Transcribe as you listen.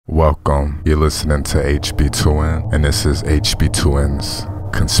Welcome. You're listening to HB2N, and this is HB2N's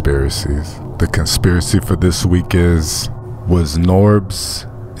Conspiracies. The conspiracy for this week was Norbes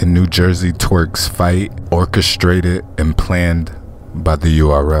and New Jersey twerks fight orchestrated and planned by the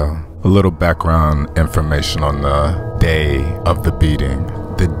URL? A little background information on the day of the beating.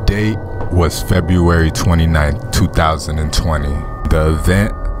 The date was February 29th, 2020. The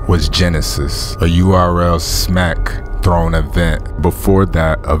event was Genesis, a URL smack throne event. Before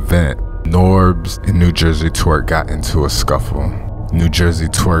that event, Norbes and New Jersey Twerk got into a scuffle. New Jersey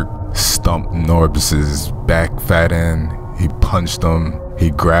Twerk stumped Norbes' back fat end. He punched him. He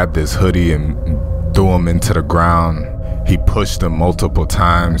grabbed his hoodie and threw him into the ground. He pushed him multiple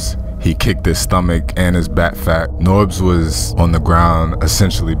times. He kicked his stomach and his back fat. Norbes was on the ground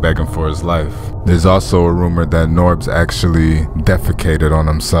essentially begging for his life. There's also a rumor that Norbes actually defecated on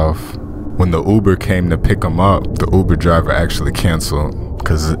himself. When the Uber came to pick him up, the Uber driver actually canceled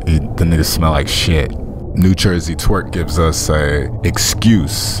because the nigga smelled like shit. New Jersey Twerk gives us a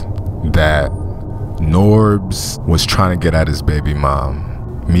excuse that Norbes was trying to get at his baby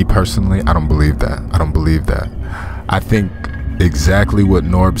mom. Me personally, I don't believe that. I think exactly what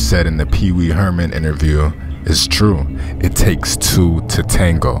Norbes said in the Pee Wee Herman interview is true. It takes two to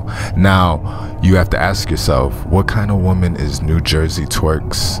tango. Now, you have to ask yourself, what kind of woman is New Jersey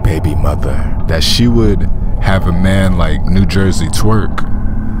Twerk's baby mother? That she would have a man like New Jersey Twerk,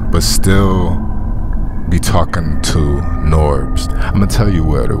 but still be talking to Norbes. I'm gonna tell you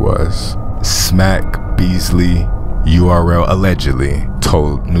what it was. Smack Beasley, URL allegedly,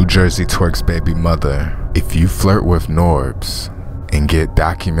 told New Jersey Twerk's baby mother, if you flirt with Norbes and get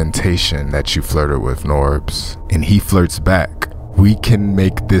documentation that you flirted with Norbes, and he flirts back, we can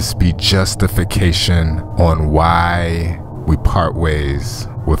make this be justification on why we part ways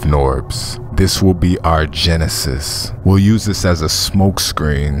with Norbes. This will be our genesis. We'll use this as a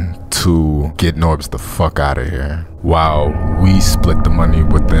smokescreen to get Norbes the fuck out of here, while we split the money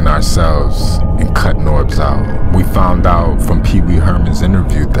within ourselves and cut Norbes out. We found out from Pee Wee Herman's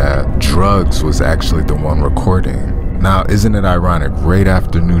interview that Drugs was actually the one recording. Now, isn't it ironic, right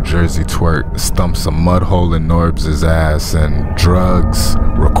after New Jersey Twerk stumps a mud hole in Norbes' ass and Drugs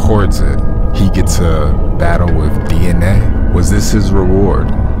records it, he gets a battle with DNA? Was this his reward?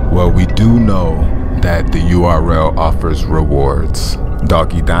 Well, we do know that the URL offers rewards.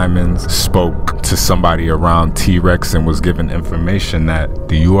 Doggy Diamonds spoke to somebody around T-Rex and was given information that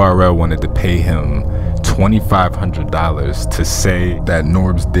the URL wanted to pay him $2,500 to say that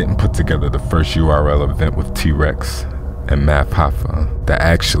Norbes didn't put together the first URL event with T-Rex and Math Hoffa, that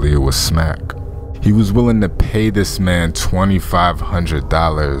actually it was Smack. He was willing to pay this man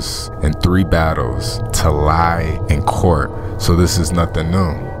 $2,500 in 3 battles to lie in court, so this is nothing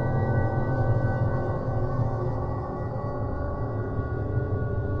new.